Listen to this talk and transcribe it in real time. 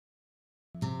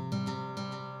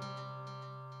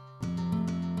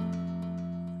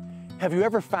Have you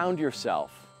ever found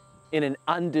yourself in an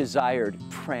undesired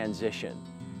transition?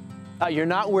 You're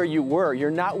not where you were,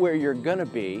 you're not where you're gonna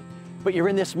be, but you're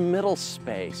in this middle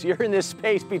space. You're in this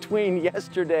space between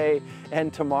yesterday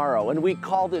and tomorrow. And we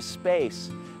call this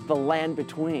space the land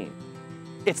between.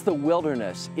 It's the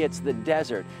wilderness, it's the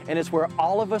desert, and it's where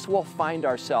all of us will find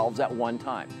ourselves at one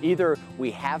time. Either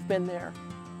we have been there,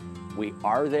 we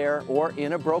are there, or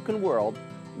in a broken world,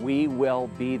 we will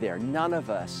be there. None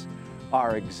of us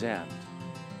are exempt.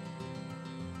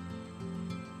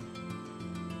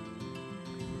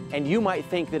 And you might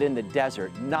think that in the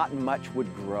desert, not much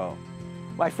would grow.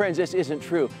 My friends, this isn't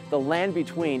true. The land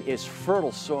between is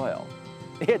fertile soil.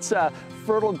 It's a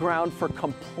fertile ground for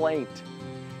complaint.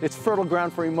 It's fertile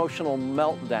ground for emotional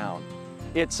meltdown.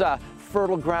 It's a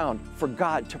fertile ground for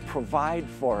God to provide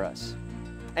for us.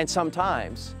 And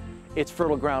sometimes it's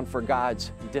fertile ground for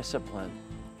God's discipline.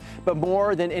 But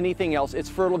more than anything else, it's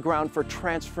fertile ground for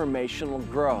transformational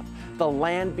growth. The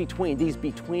land between, these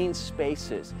between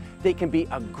spaces, they can be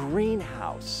a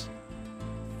greenhouse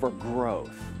for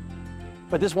growth.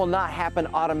 But this will not happen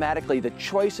automatically. The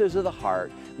choices of the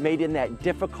heart made in that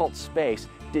difficult space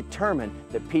determine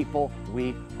the people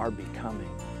we are becoming.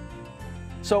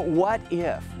 So what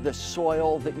if the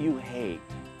soil that you hate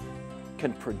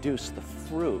can produce the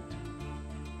fruit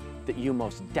that you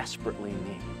most desperately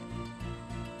need?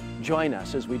 Join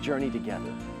us as we journey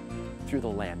together through the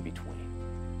land between.